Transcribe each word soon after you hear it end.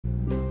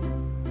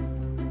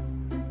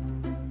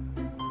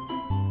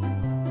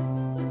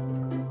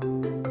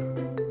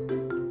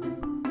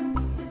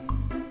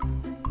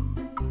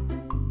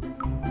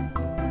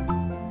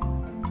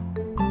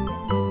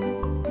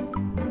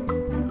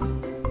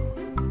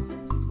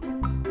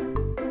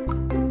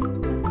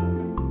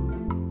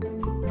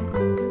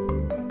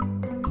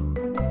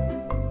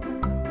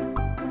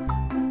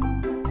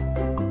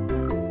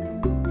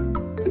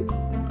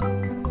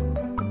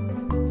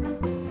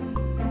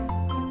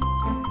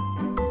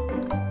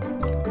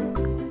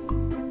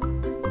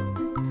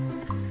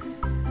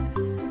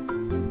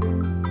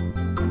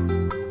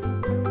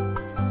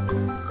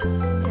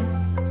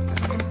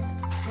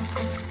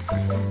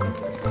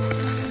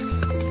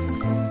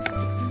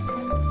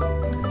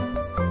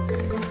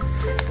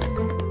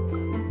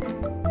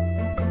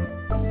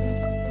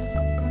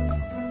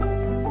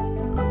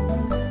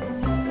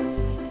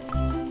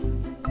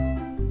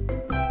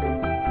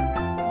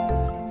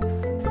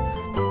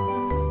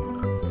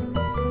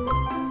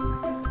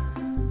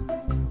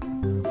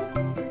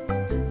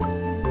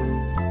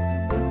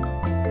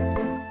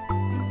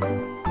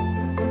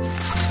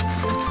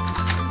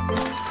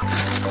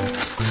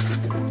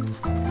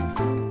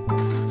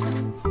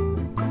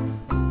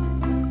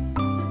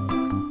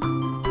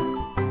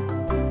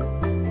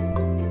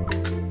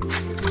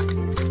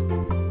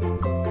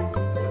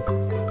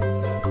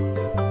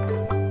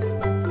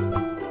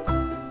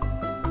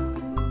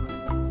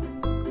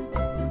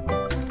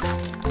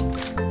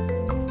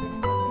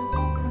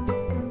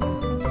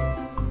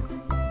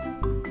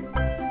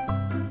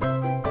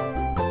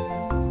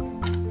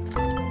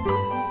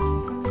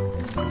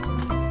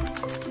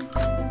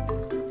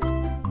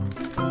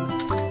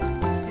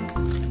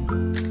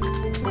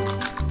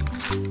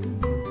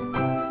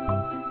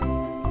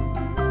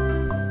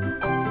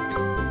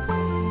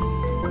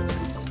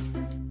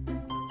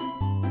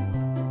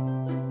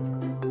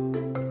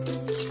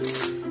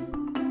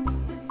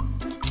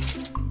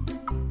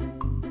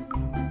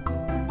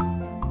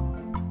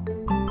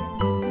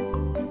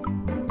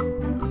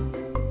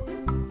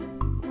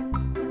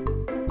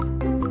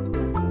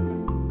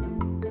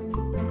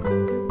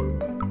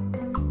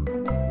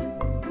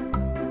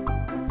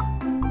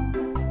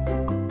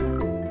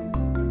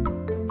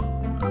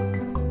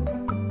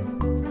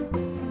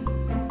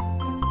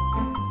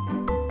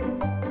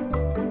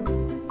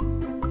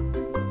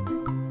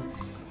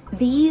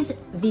These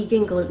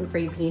vegan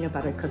gluten-free peanut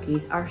butter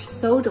cookies are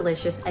so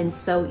delicious and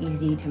so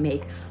easy to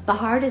make. The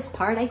hardest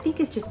part, I think,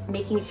 is just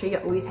making sure you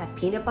always have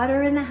peanut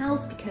butter in the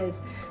house, because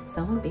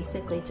someone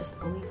basically just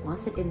always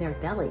wants it in their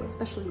belly,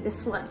 especially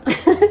this one.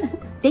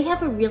 They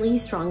have a really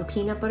strong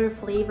peanut butter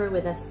flavor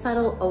with a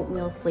subtle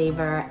oatmeal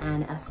flavor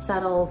and a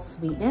subtle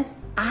sweetness.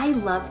 I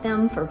love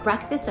them for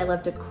breakfast. I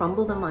love to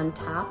crumble them on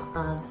top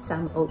of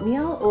some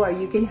oatmeal, or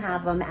you can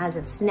have them as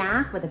a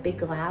snack with a big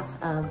glass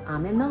of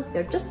almond milk.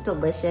 They're just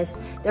delicious.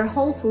 They're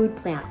whole food,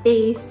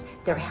 plant-based.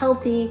 They're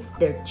healthy,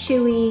 they're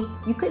chewy.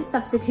 You could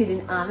substitute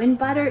an almond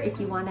butter if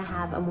you want to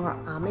have a more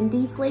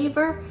almondy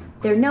flavor.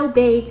 They're no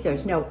bake,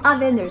 there's no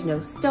oven, there's no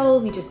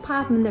stove. You just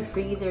pop them in the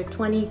freezer,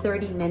 20,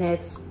 30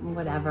 minutes,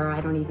 whatever.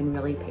 I don't even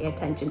really pay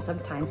attention.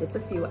 Sometimes it's a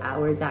few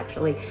hours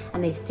actually,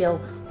 and they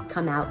still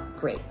come out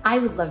great. I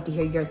would love to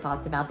hear your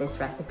thoughts about this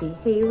recipe.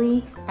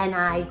 Haley and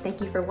I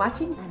thank you for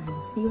watching, and I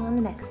will see you on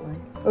the next one.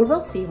 Or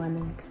we'll see you on the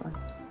next one.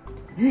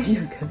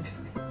 You're good.